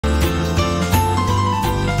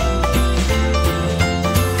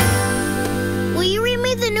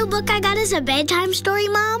book I got as a bedtime story,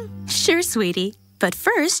 Mom? Sure, sweetie. But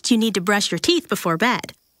first, you need to brush your teeth before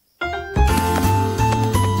bed.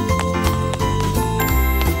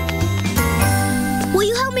 Will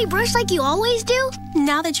you help me brush like you always do?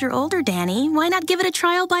 Now that you're older, Danny, why not give it a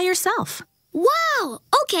trial by yourself? Wow!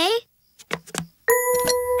 Okay.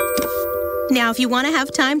 Now, if you want to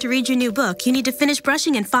have time to read your new book, you need to finish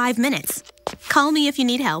brushing in 5 minutes. Call me if you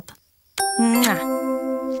need help. Mwah.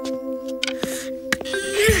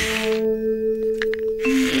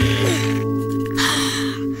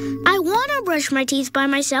 I want to brush my teeth by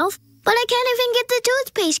myself, but I can't even get the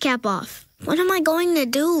toothpaste cap off. What am I going to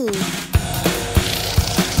do?